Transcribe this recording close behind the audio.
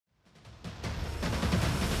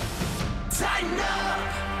Tighten up.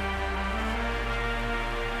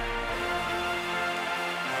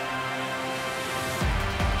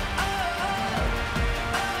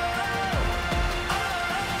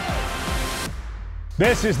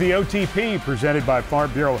 This is the OTP presented by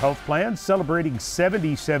Farm Bureau Health Plans, celebrating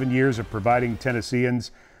 77 years of providing Tennesseans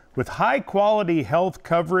with high-quality health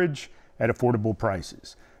coverage at affordable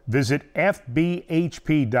prices. Visit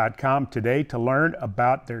fbhp.com today to learn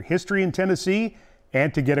about their history in Tennessee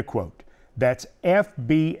and to get a quote. That's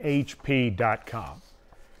fbhp.com.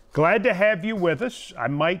 Glad to have you with us.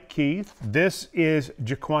 I'm Mike Keith. This is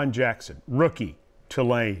Jha'Quan Jackson, rookie,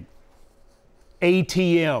 Tulane.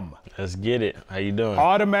 ATM. Let's get it. How you doing?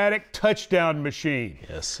 Automatic touchdown machine.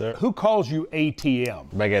 Yes, sir. Who calls you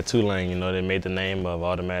ATM? Back at Tulane, you know, they made the name of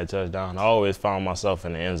automatic touchdown. I always found myself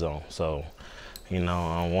in the end zone. So, you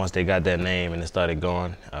know, once they got that name and it started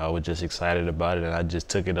going, I was just excited about it, and I just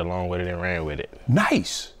took it along with it and ran with it.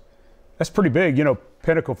 Nice. That's pretty big. You know,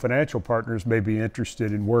 Pinnacle Financial Partners may be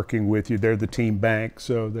interested in working with you. They're the team bank,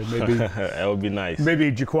 so they may be. That would be nice.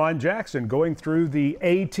 Maybe Jha'Quan Jackson going through the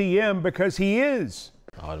ATM because he is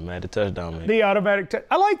automatic touchdown, man. The automatic.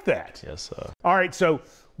 I like that. Yes, sir. All right, so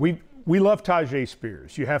we love Tyjae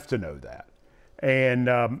Spears. You have to know that, and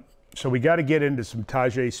so we got to get into some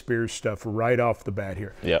Tyjae Spears stuff right off the bat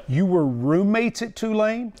here. Yep. You were roommates at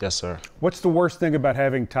Tulane? Yes, sir. What's the worst thing about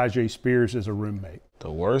having Tyjae Spears as a roommate?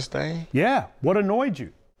 The worst thing? Yeah. What annoyed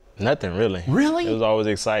you? Nothing, really. Really? It was always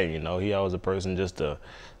exciting, you know. He always a person just to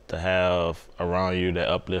have around you that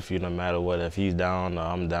uplift you no matter what. If he's down or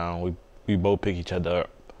I'm down, we both pick each other up.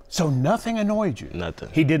 So nothing annoyed you? Nothing.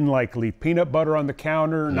 He didn't like leave peanut butter on the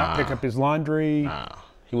counter, not pick up his laundry? Nah.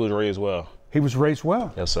 He was raised well. He was raised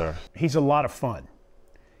well? Yes, sir. He's a lot of fun.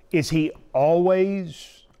 Is he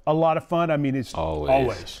always a lot of fun? I mean, it's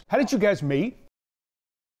always. How did you guys meet?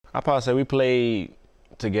 I probably say we played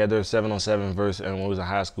together 7-on-7 versus, and when we was in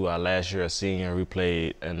high school, our last year, a senior, we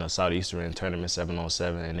played in the Southeastern tournament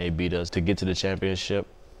 7-on-7, and they beat us to get to the championship,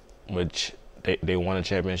 which they won a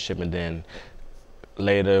championship, and then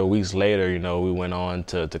weeks later, you know, we went on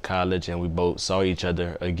to college, and we both saw each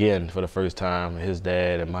other again for the first time. His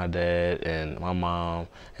dad and my dad and my mom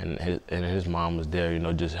and his mom was there, you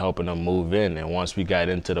know, just helping them move in. And once we got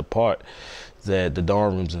into the part that the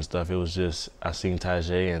dorm rooms and stuff, it was just, I seen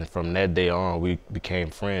Tyjae, and from that day on, we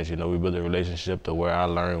became friends. You know, we built a relationship to where I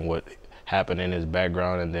learned what happened in his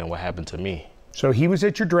background and then what happened to me. So he was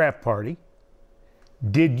at your draft party.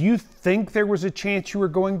 Did you think there was a chance you were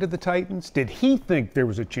going to the Titans? Did he think there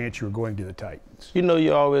was a chance you were going to the Titans? You know,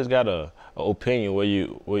 you always got a opinion where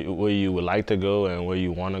you would like to go and where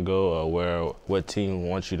you want to go, or what team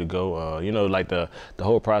wants you to go. You know, like the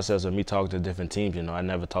whole process of me talking to different teams. You know, I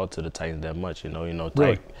never talked to the Titans that much. You know,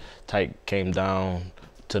 Tyke came down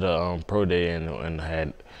to the pro day and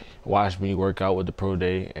had watched me work out with the pro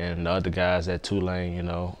day and the other guys at Tulane. You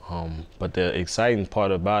know, but the exciting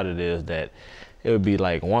part about it is that it would be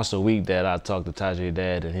like once a week that I talk to Tyjae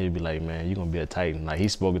dad, and he'd be like, "Man, you're gonna be a Titan." Like he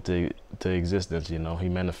spoke it to existence, you know. He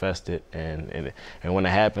manifested, and when it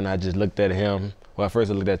happened, I just looked at him. Well, first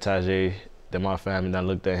I looked at Tyjae, then my family, then I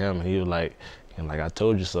looked at him, and he was like, "I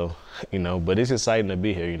told you so," you know. But it's exciting to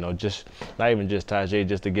be here, you know. Just not even just Tyjae,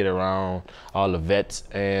 just to get around all the vets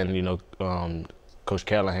and you know. Coach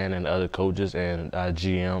Callahan and the other coaches and our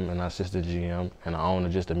GM and our assistant GM and our owner,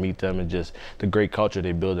 just to meet them and just the great culture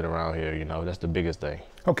they building around here, you know, that's the biggest thing.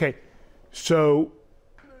 Okay, so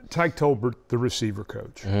Tyke Tolbert, the receiver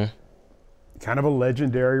coach, kind of a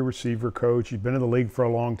legendary receiver coach. He's been in the league for a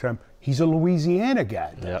long time. He's a Louisiana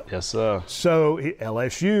guy. Yep, yes, sir. So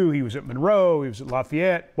LSU, he was at Monroe, he was at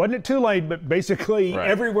Lafayette. Wasn't at Tulane, but basically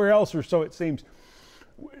everywhere else, or so it seems.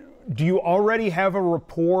 Do you already have a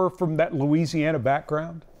rapport from that Louisiana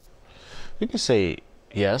background? You can say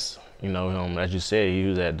yes. You know, as you said, he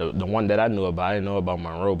was at the one that I knew about. I didn't know about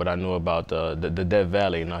Monroe, but I knew about the Death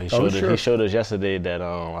Valley. You know, he showed us yesterday that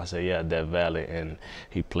I said, yeah, Death Valley, and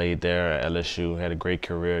he played there at LSU. Had a great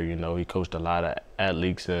career. You know, he coached a lot of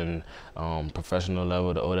athletes in professional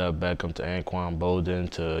level, to Odell Beckham, to Anquan Bolden,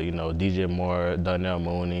 to DJ Moore, Darnell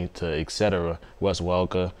Mooney, to etc. Wes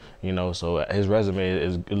Welker. You know, so his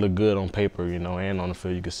resume look good on paper. You know, and on the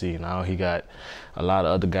field you can see. Now he got a lot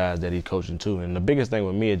of other guys that he's coaching too. And the biggest thing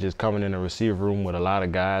with me is just coming in the receiver room with a lot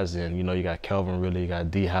of guys, and you got Kelvin Ridley, you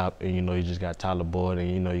got D-Hop, and you just got Tyler Boyd,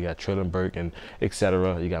 and you got Trillenberg, and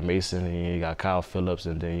etc. You got Mason, and you got Kyle Phillips,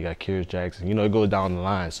 and then you got Kyrus Jackson. It goes down the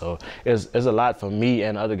line. So it's a lot for me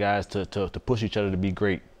and other guys to push each other to be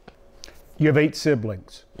great. You have 8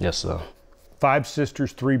 siblings. Yes, sir. 5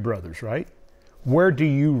 sisters, 3 brothers, right? Where do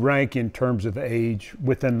you rank in terms of age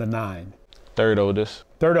within the 9? Third oldest.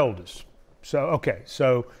 Third oldest. So, okay.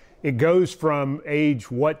 So it goes from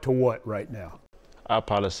age what to what right now? I'll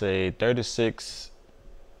probably say 36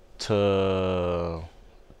 to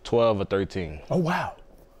 12 or 13. Oh, wow.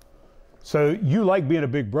 So you like being a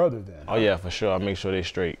big brother then? Oh, yeah, for sure. I make sure they're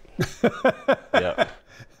straight. Yeah.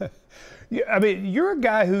 Yeah, I mean, you're a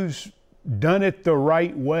guy who's done it the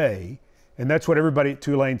right way, and that's what everybody at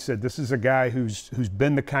Tulane said. This is a guy who's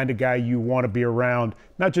been the kind of guy you want to be around,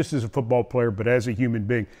 not just as a football player, but as a human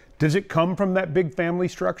being. Does it come from that big family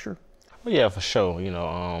structure? Well, yeah, for sure. You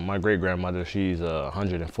know, my great-grandmother, she's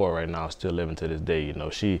 104 right now, still living to this day. You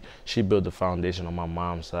know, she built the foundation on my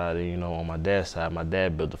mom's side, and, you know, on my dad's side, my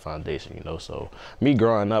dad built the foundation, you know. So me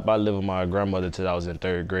growing up, I lived with my grandmother till I was in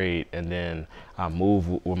 3rd grade, and then I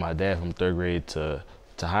moved with my dad from 3rd grade to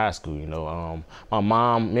high school, you know.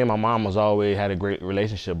 Me and my mom was always had a great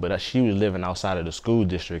relationship, but she was living outside of the school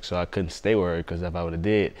district, so I couldn't stay with her, because if I would have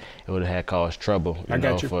did, it would have had caused trouble, you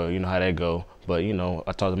know, for, you know, how that go. But, you know,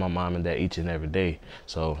 I talked to my mom and dad each and every day,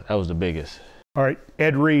 so that was the biggest. All right,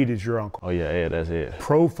 Ed Reed is your uncle. Oh, yeah, that's it.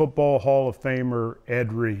 Pro Football Hall of Famer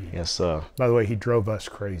Ed Reed. Yes, sir. By the way, he drove us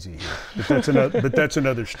crazy here, but that's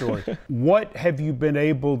another story. What have you been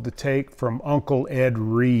able to take from Uncle Ed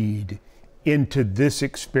Reed into this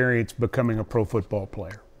experience becoming a pro football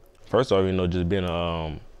player? First off, you know, just being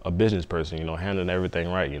a business person, you know, handling everything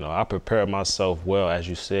right. You know, I prepared myself well, as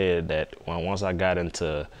you said, that once I got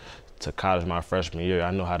into college my freshman year, I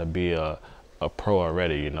know how to be a pro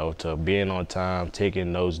already, you know, to being on time,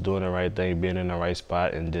 taking notes, doing the right thing, being in the right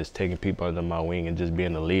spot, and just taking people under my wing and just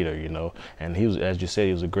being a leader, you know. And he was, as you said,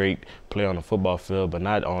 he was a great player on the football field, but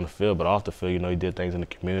not on the field, but off the field. You know, he did things in the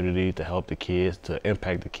community to help the kids, to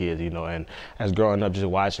impact the kids, you know. And as growing up, just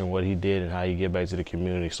watching what he did and how he get back to the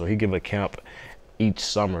community. So he give a camp each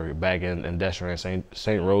summer back in Destrehan,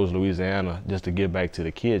 St. Rose, Louisiana, just to give back to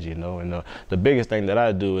the kids, you know. And the biggest thing that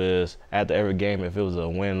I do is, after every game, if it was a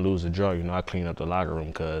win, lose, or draw, you know, I clean up the locker room,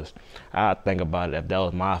 because I think about it, if that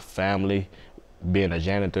was my family, being a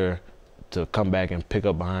janitor, to come back and pick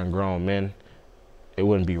up behind grown men, it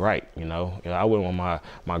wouldn't be right, you know. I wouldn't want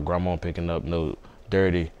my grandma picking up no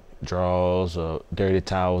dirty drawers or dirty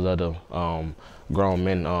towels other grown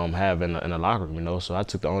men have in the locker room, you know. So I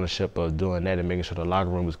took the ownership of doing that and making sure the locker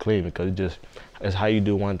room was clean, because it's how you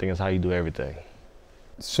do one thing, it's how you do everything.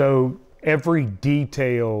 So every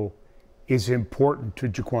detail is important to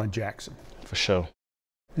Jha'Quan Jackson. For sure.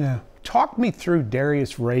 Yeah. Talk me through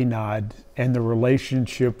Darius Raynaud and the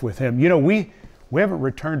relationship with him. You know, we haven't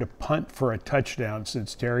returned a punt for a touchdown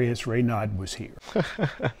since Darius Raynaud was here.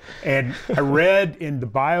 And I read in the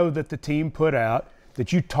bio that the team put out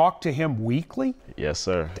that you talk to him weekly? Yes,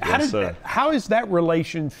 sir. How is that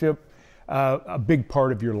relationship a big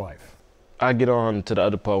part of your life? I get on to the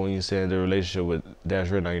other part when you said the relationship with Darius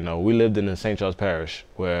Raynaud. You know, we lived in the St. Charles Parish,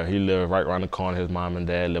 where he lived right around the corner. His mom and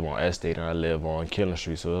dad live on Estate, and I live on Killen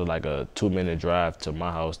Street. So it was like a 2-minute drive to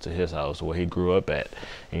my house to his house, where he grew up at.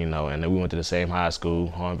 You know, and then we went to the same high school,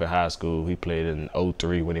 Hornville High School. He played in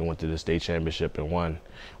 '03 when he went to the state championship and won,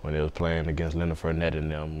 when they was playing against Leonard Fournette and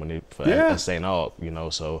them at St. Aug, you know.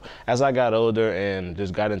 So as I got older and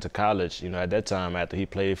just got into college, you know, at that time, after he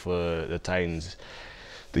played for the Titans,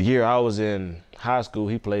 the year I was in high school,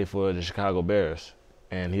 he played for the Chicago Bears,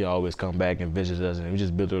 and he always come back and visit us, and we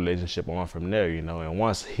just built a relationship on from there, you know. And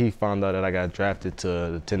once he found out that I got drafted to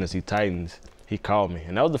the Tennessee Titans, he called me,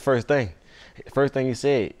 and that was the first thing. The first thing he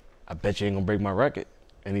said, "I bet you ain't gonna break my record."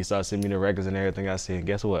 And he started sending me the records and everything. I said,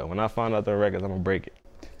 guess what? When I find out the records, I'm gonna break it.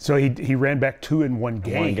 So he ran back 2 in one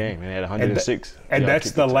game. One game, and he had 106. And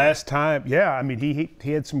that's the last time. Yeah, I mean,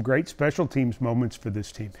 he had some great special teams moments for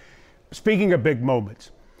this team. Speaking of big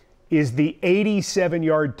moments, is the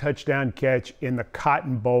 87-yard touchdown catch in the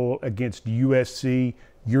Cotton Bowl against USC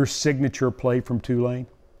your signature play from Tulane?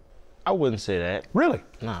 I wouldn't say that. Really?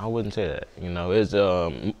 No, I wouldn't say that. You know, it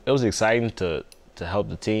was exciting to help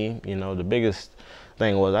the team. You know, the biggest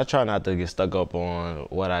thing was I try not to get stuck up on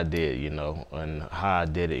what I did, you know, and how I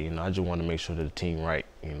did it. You know, I just want to make sure that the team right.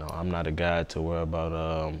 You know, I'm not a guy to worry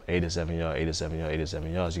about 87 yards.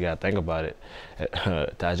 You got to think about it.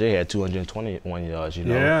 Tajay had 221 yards, you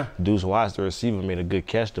know. Yeah. Deuce Watts, the receiver, made a good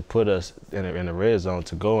catch to put us in the red zone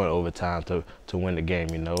to go in overtime to win the game,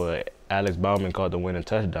 you know. Alex Bauman caught the winning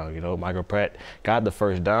touchdown, you know. Michael Pratt got the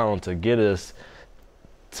first down to get us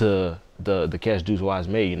to the catch Deuce Watts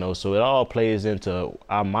made, you know. So it all plays into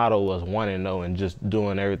our motto was 1-0 and just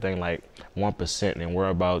doing everything like 1% and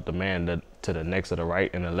worry about the man to the next to the right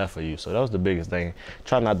and the left of you. So that was the biggest thing.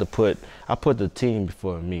 Try not to I put the team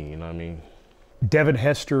before me, you know what I mean? Devin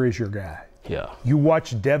Hester is your guy. Yeah. You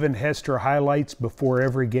watch Devin Hester highlights before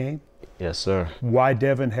every game? Yes, sir. Why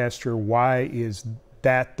Devin Hester? Why is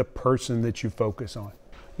that the person that you focus on?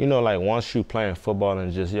 You know, like once you playing football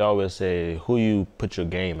and just, you always say who you put your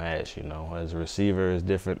game as, you know. As a receiver is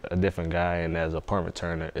a different guy, and as a punt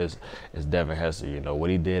returner is Devin Hester. You know, what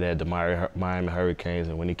he did at the Miami Hurricanes,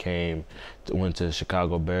 and when he went to the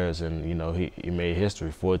Chicago Bears, and, you know, he made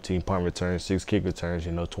history. 14 punt returns, 6 kick returns,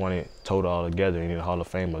 you know, 20 total altogether, and in the Hall of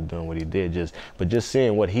Fame of doing what he did. But just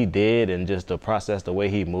seeing what he did and just the process, the way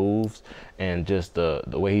he moves, and just the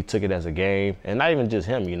way he took it as a game, and not even just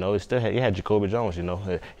him, you know, he had Jacoby Jones, you know,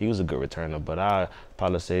 he was a good returner, but I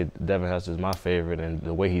probably say Devin Hester is my favorite, and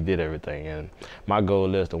the way he did everything. And my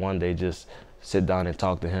goal is to one day just sit down and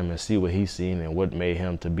talk to him and see what he's seen and what made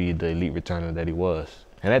him to be the elite returner that he was.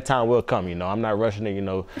 And that time will come, you know. I'm not rushing it, you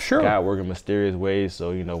know. Sure. God working mysterious ways,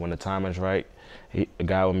 so, you know, when the time is right,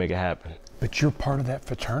 God will make it happen. But you're part of that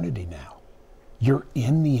fraternity now. You're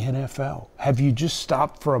in the NFL. Have you just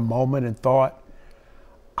stopped for a moment and thought,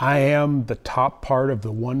 I am the top part of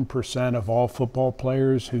the 1% of all football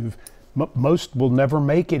players who've most will never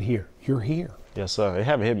make it here. You're here. Yes, sir. It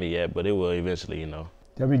haven't hit me yet, but it will eventually, you know.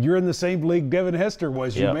 I mean, you're in the same league Devin Hester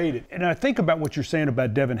was. You made it. And I think about what you're saying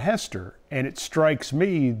about Devin Hester, and it strikes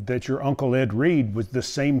me that your uncle Ed Reed was the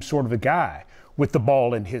same sort of a guy with the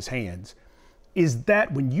ball in his hands. Is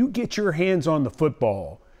that when you get your hands on the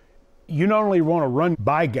football, you not only want to run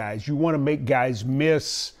by guys, you want to make guys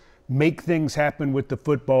miss, make things happen with the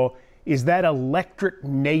football. Is that electric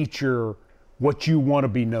nature what you want to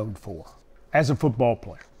be known for as a football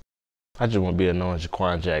player? I just want to be known as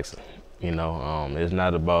Jha'Quan Jackson. You know, it's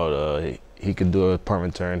not about he can do a punt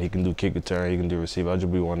return, he can do kick return, he can do receiver. I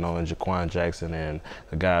just be one known as Jha'Quan Jackson, and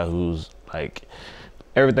a guy who's like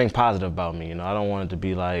everything positive about me. You know, I don't want it to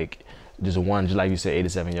be like just like you said,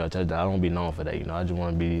 87-yard touchdown. I don't want to be known for that. You know, I just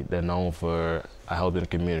want to be known for I help in the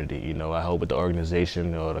community. You know, I help with the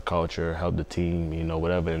organization or the culture, help the team. You know,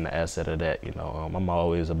 whatever in the asset of that. You know, I'm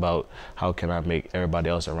always about how can I make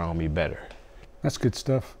everybody else around me better. That's good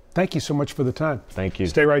stuff. Thank you so much for the time. Thank you.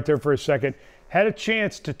 Stay right there for a second. Had a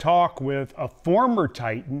chance to talk with a former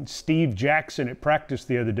Titan, Steve Jackson, at practice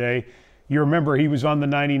the other day. You remember he was on the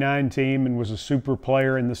 99 team and was a super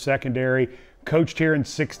player in the secondary, coached here in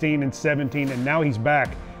 16 and 17, and now he's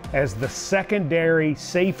back as the secondary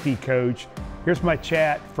safety coach. Here's my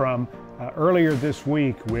chat from earlier this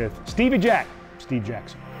week with Steve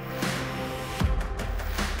Jackson.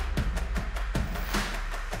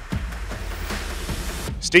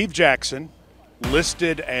 Steve Jackson,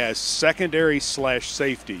 listed as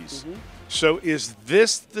secondary/safeties. So is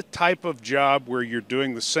this the type of job where you're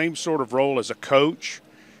doing the same sort of role as a coach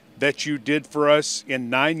that you did for us in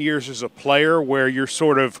 9 years as a player, where you're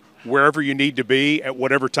sort of wherever you need to be at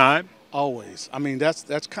whatever time? Always. I mean, that's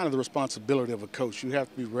kind of the responsibility of a coach. You have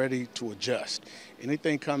to be ready to adjust.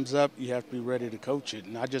 Anything comes up, you have to be ready to coach it.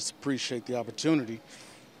 And I just appreciate the opportunity,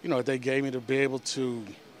 you know, they gave me to be able to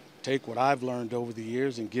take what I've learned over the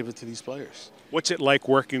years and give it to these players. What's it like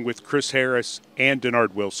working with Chris Harris and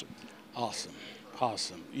Denard Wilson? Awesome.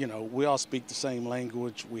 You know, we all speak the same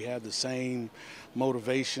language. We have the same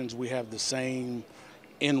motivations. We have the same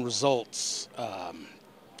end results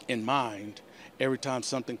in mind. Every time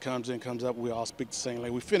something comes up, we all speak the same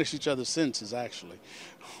language. We finish each other's sentences, actually.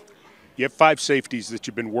 You have 5 safeties that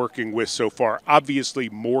you've been working with so far. Obviously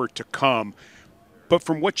more to come. But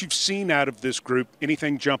from what you've seen out of this group,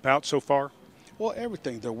 anything jump out so far? Well,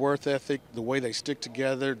 everything. Their work ethic, the way they stick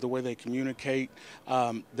together, the way they communicate,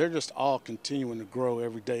 they're just all continuing to grow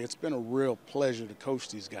every day. It's been a real pleasure to coach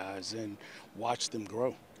these guys and watch them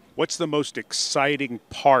grow. What's the most exciting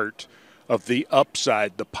part of the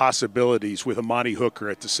upside, the possibilities with Amani Hooker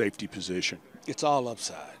at the safety position? It's all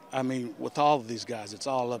upside. I mean, with all of these guys, it's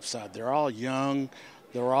all upside. They're all young.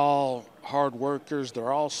 They're all hard workers.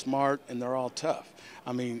 They're all smart, and they're all tough.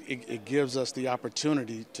 I mean, it gives us the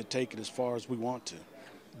opportunity to take it as far as we want to.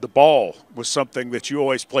 The ball was something that you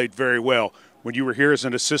always played very well. When you were here as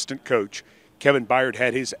an assistant coach, Kevin Byard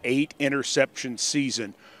had his 8 interception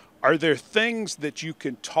season. Are there things that you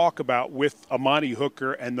can talk about with Amani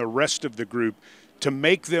Hooker and the rest of the group to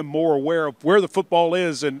make them more aware of where the football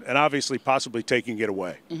is and obviously possibly taking it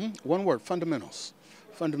away? One word, fundamentals.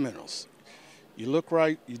 Fundamentals. You look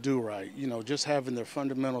right, you do right. You know, just having their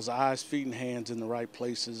fundamentals, eyes, feet, and hands in the right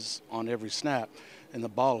places on every snap, and the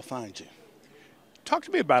ball will find you. Talk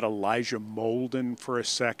to me about Elijah Molden for a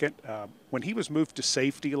second. When he was moved to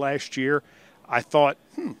safety last year, I thought,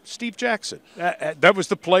 Steve Jackson. That was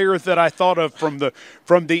the player that I thought of from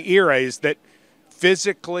the era, is that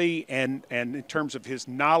physically and in terms of his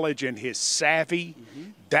knowledge and his savvy,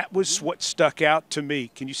 that was what stuck out to me.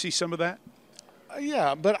 Can you see some of that?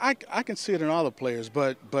 Yeah, but I can see it in all the players,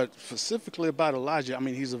 but specifically about Elijah, I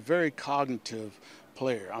mean, he's a very cognitive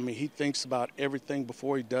player. I mean, he thinks about everything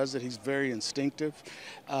before he does it. He's very instinctive.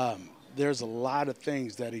 There's a lot of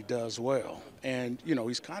things that he does well. And, you know,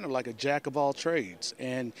 he's kind of like a jack of all trades,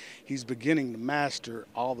 and he's beginning to master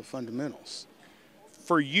all the fundamentals.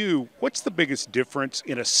 For you, what's the biggest difference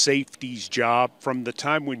in a safety's job from the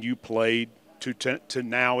time when you played to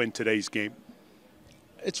now in today's game?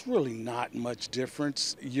 It's really not much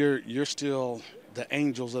difference. You're still the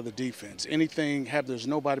angels of the defense. There's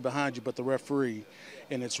nobody behind you but the referee,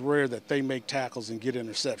 and it's rare that they make tackles and get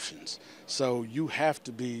interceptions. So you have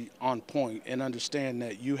to be on point and understand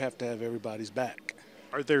that you have to have everybody's back.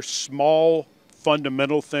 Are there small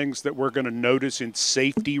fundamental things that we're going to notice in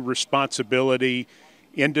safety responsibility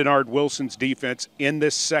in Denard Wilson's defense in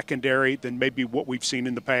this secondary than maybe what we've seen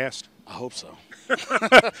in the past? I hope so.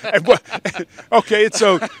 Okay,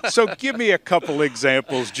 so give me a couple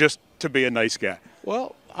examples just to be a nice guy.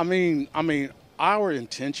 Well, I mean, our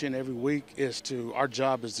intention every week our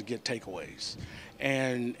job is to get takeaways.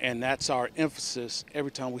 And that's our emphasis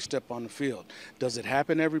every time we step on the field. Does it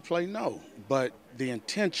happen every play? No. But the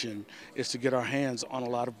intention is to get our hands on a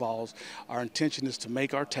lot of balls. Our intention is to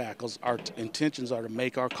make our tackles. Our intentions are to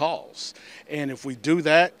make our calls. And if we do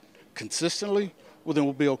that consistently, well, then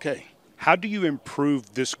we'll be okay. How do you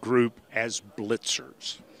improve this group as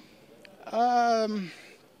blitzers? I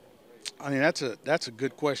mean, that's a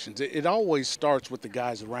good question. It always starts with the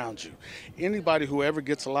guys around you. Anybody who ever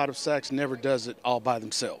gets a lot of sacks never does it all by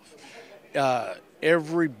themselves.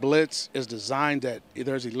 Every blitz is designed that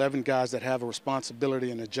there's 11 guys that have a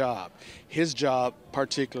responsibility and a job. His job,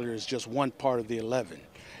 particularly, is just one part of the 11.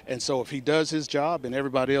 And so if he does his job and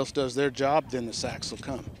everybody else does their job, then the sacks will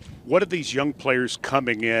come. What do these young players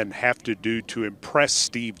coming in have to do to impress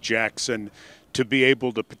Steve Jackson to be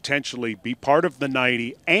able to potentially be part of the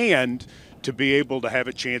 90 and to be able to have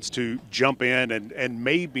a chance to jump in and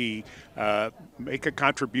maybe make a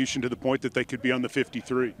contribution to the point that they could be on the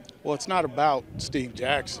 53? Well, it's not about Steve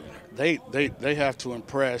Jackson. They have to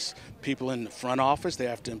impress people in the front office. They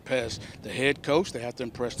have to impress the head coach. They have to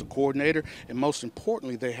impress the coordinator. And most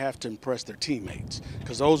importantly, they have to impress their teammates,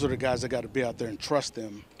 because those are the guys that got to be out there and trust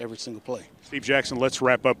them every single play. Steve Jackson, let's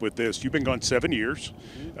wrap up with this. You've been gone 7 years.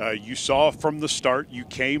 You saw from the start. You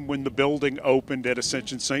came when the building opened at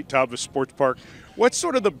Ascension St. Thomas Sports Park. What's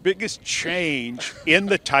sort of the biggest change in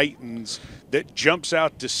the Titans that jumps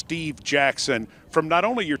out to Steve Jackson from not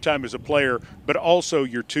only your time as a player, but also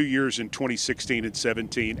your 2 years in 2016 and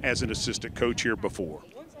 17 as an assistant coach here before?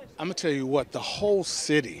 I'm going to tell you what, the whole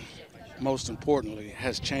city, most importantly,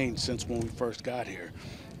 has changed since when we first got here.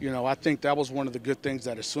 You know, I think that was one of the good things,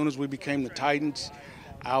 that as soon as we became the Titans,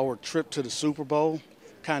 our trip to the Super Bowl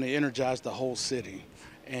kind of energized the whole city.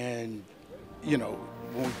 And, you know,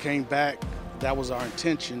 when we came back, that was our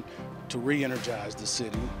intention, to re-energize the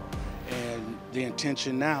city. And the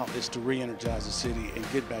intention now is to re-energize the city and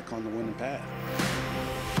get back on the winning path.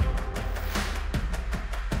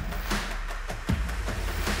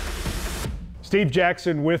 Steve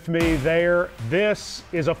Jackson with me there. This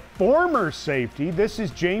is a former safety. This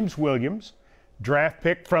is James Williams, draft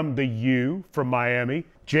pick from the U from Miami.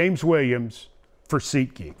 James Williams for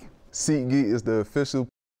SeatGeek. SeatGeek is the official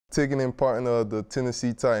ticketing partner of the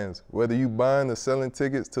Tennessee Titans. Whether you buying or selling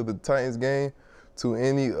tickets to the Titans game, to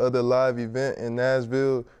any other live event in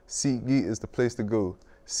Nashville, SeatGeek is the place to go.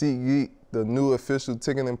 SeatGeek, the new official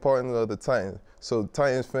ticketing partner of the Titans. So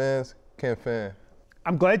Titans fans can fan.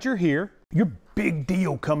 I'm glad you're here. You're a big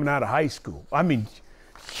deal coming out of high school. I mean,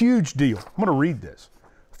 huge deal. I'm going to read this.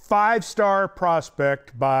 5-star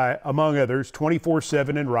prospect by, among others,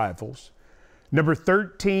 24/7 and Rivals. Number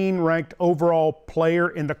 13 ranked overall player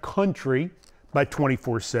in the country by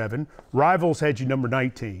 24/7. Rivals had you number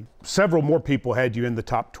 19. Several more people had you in the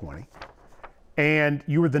top 20. And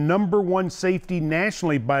you were the number 1 safety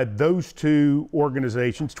nationally by those two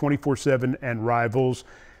organizations, 24/7 and Rivals.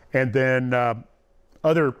 And then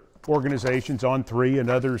other organizations, On3 and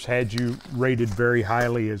others, had you rated very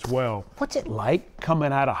highly as well. What's it like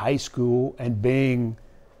coming out of high school and being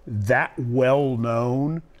that well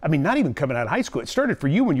known? I mean, not even coming out of high school. It started for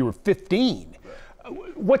you when you were 15.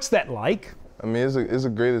 What's that like? I mean, it's a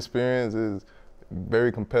great experience. It's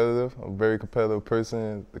very competitive. I'm a very competitive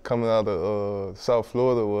person. Coming out of South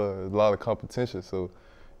Florida was a lot of competition, so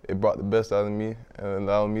it brought the best out of me and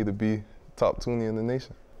allowed me to be top 20 in the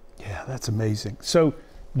nation. Yeah, that's amazing. So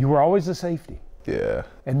you were always a safety. Yeah.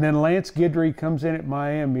 And then Lance Guidry comes in at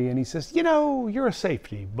Miami and he says, you know, you're a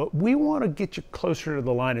safety, but we want to get you closer to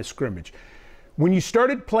the line of scrimmage. When you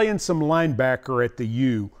started playing some linebacker at the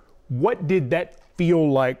U, what did that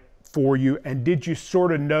feel like for you, and did you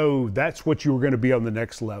sort of know that's what you were going to be on the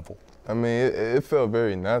next level? I mean, it felt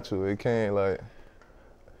very natural. It came like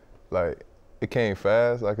like, it came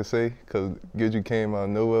fast, I could say, because Gidget came out of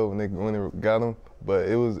nowhere when they got him. But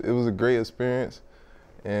it was a great experience,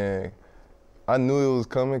 and I knew it was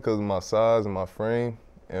coming because of my size and my frame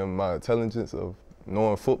and my intelligence of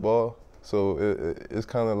knowing football. So it's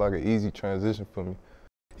kind of like an easy transition for me.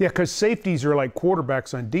 Yeah, because safeties are like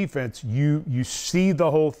quarterbacks on defense. You see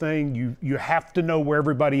the whole thing. You have to know where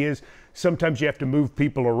everybody is. Sometimes you have to move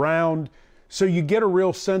people around. So you get a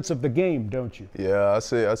real sense of the game, don't you? Yeah, I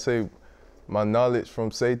say my knowledge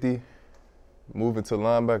from safety, moving to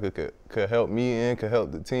linebacker could help me and could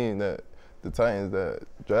help the team, that the Titans that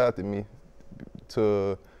drafted me,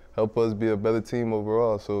 to help us be a better team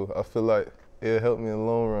overall. So I feel like it'll help me in the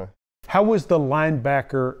long run. How was the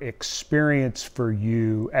linebacker experience for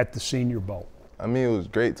you at the Senior Bowl? I mean, it was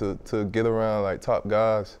great to get around like top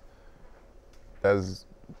guys that's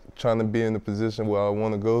trying to be in the position where I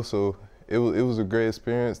want to go. So it was a great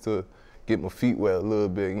experience to get my feet wet a little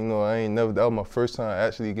bit. You know, that was my first time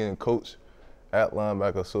actually getting coached at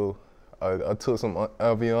linebacker. So I took some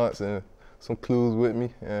ambiance and some clues with me,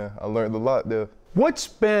 and I learned a lot there. What's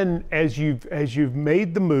been, as you've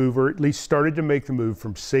made the move, or at least started to make the move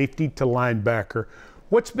from safety to linebacker,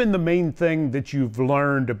 what's been the main thing that you've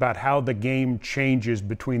learned about how the game changes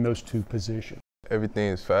between those two positions? Everything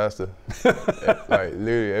is faster. Like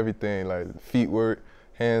literally everything, like feet work,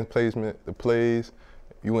 hand placement, the plays.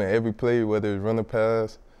 You in every play, whether it's run or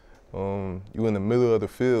pass. You in the middle of the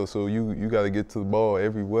field, so you got to get to the ball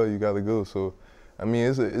everywhere you got to go. So, I mean,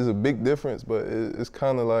 it's a big difference, but it's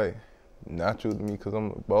kind of like natural to me because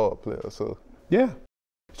I'm a ball player. So yeah.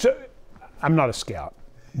 So I'm not a scout,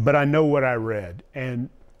 but I know what I read, and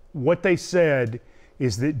what they said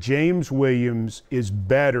is that James Williams is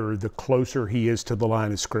better the closer he is to the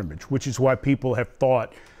line of scrimmage, which is why people have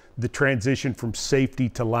thought the transition from safety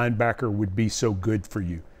to linebacker would be so good for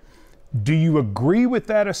you. Do you agree with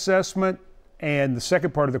that assessment? And the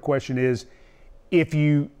second part of the question is, if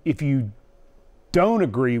you don't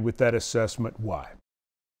agree with that assessment, why?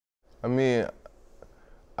 I mean,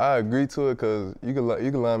 I agree to it because you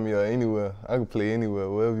can line me up anywhere. I can play anywhere,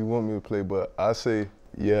 wherever you want me to play. But I say,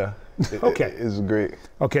 yeah, okay, it's great.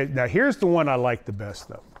 Okay, now here's the one I like the best,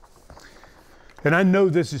 though. And I know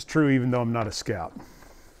this is true even though I'm not a scout.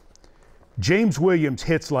 James Williams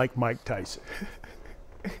hits like Mike Tyson.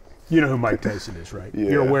 You know who Mike Tyson is, right? Yeah.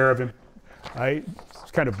 You're aware of him.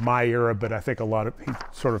 It's kind of my era, but I think a lot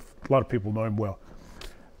of people know him well.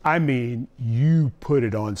 I mean, you put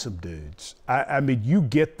it on some dudes. I mean, you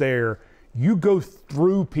get there, you go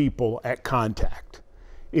through people at contact.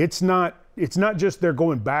 It's not just they're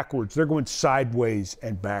going backwards, they're going sideways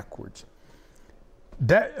and backwards.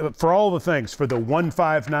 That, for all the things, for the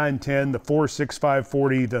 1.59.10, the 4.65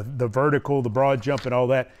 40, the vertical, the broad jump and all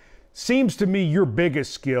that, seems to me your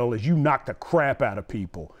biggest skill is you knock the crap out of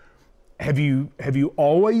people. Have you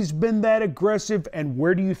always been that aggressive, and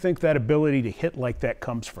where do you think that ability to hit like that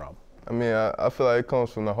comes from? I mean, I feel like it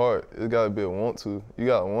comes from the heart. It's got to be a want to. You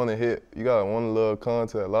got to want to hit. You got to want to love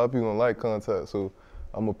contact. A lot of people don't like contact, so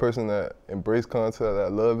I'm a person that embrace contact. I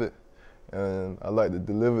love it, and I like to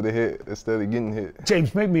deliver the hit instead of getting hit.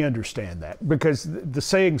 James, make me understand that, because the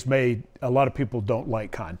saying's made, a lot of people don't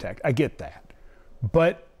like contact. I get that.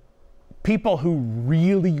 But people who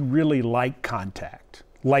really, really like contact,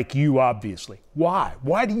 like you obviously, why?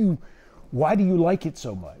 Why do you like it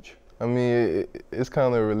so much? I mean, it's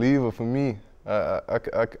kind of a reliever for me.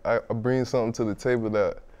 I bring something to the table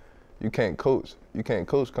that you can't coach. You can't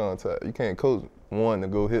coach contact. You can't coach one to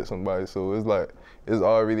go hit somebody. So it's like, it's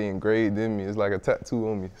already engraved in me. It's like a tattoo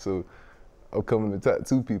on me. So I'm coming to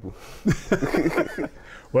tattoo people.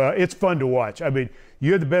 Well, it's fun to watch. I mean,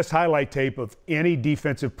 you had the best highlight tape of any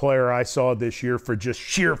defensive player I saw this year for just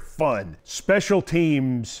sheer fun. Special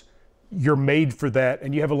teams, you're made for that,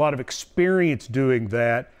 and you have a lot of experience doing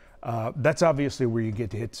that. That's obviously where you get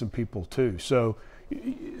to hit some people too. So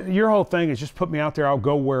your whole thing is just put me out there, I'll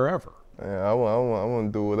go wherever. Yeah, I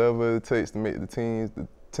want to do whatever it takes to make the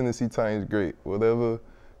Tennessee Titans great. Whatever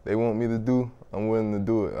they want me to do, I'm willing to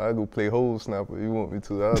do it. I'll go play hole snapper if you want me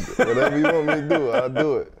to. Whatever you want me to do, I'll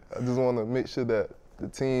do it. I just want to make sure that the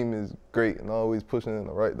team is great and always pushing in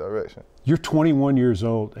the right direction. You're 21 years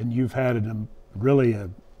old, and you've had an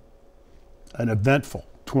eventful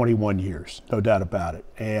 21 years, no doubt about it.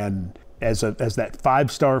 And as that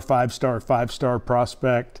five-star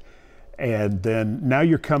prospect, and then now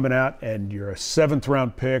you're coming out and you're a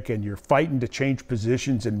 7th-round pick and you're fighting to change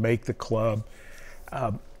positions and make the club.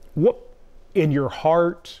 What in your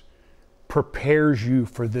heart prepares you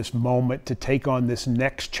for this moment to take on this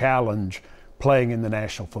next challenge playing in the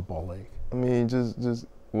National Football League? I mean, just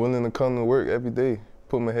willing to come to work every day,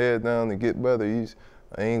 put my head down and get better.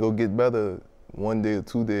 I ain't gonna get better 1 day or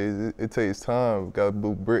 2 days. It takes time. Got to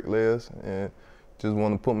do bricklayers and just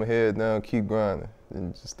want to put my head down, keep grinding,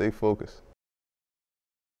 and just stay focused.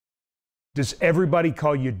 Does everybody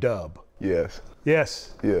call you Dub? Yes.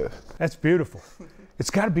 Yes. Yes. That's beautiful. It's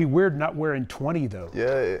got to be weird not wearing 20 though.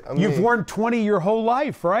 Yeah. I mean, you've worn 20 your whole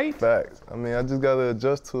life, right? Facts. I mean, I just got to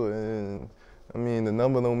adjust to it. And I mean, the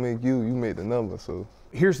number don't make you, you make the number. So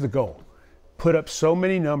here's the goal. Put up so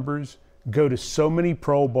many numbers, go to so many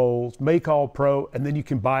Pro Bowls, make all pro, and then you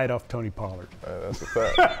can buy it off Tony Pollard. That's a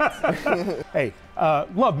fact. Hey,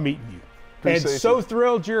 love meeting you. Appreciate and so you.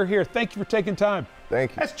 Thrilled you're here. Thank you for taking time.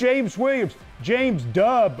 Thank you. That's James Williams. James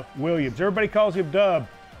Dub Williams. Everybody calls him Dub.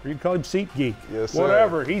 Or you can call him SeatGeek. Yes, sir.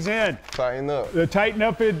 Whatever. He's in. Tighten up. Tighten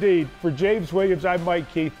up indeed. For James Williams, I'm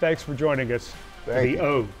Mike Keith. Thanks for joining us Thank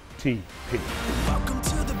for the OTP.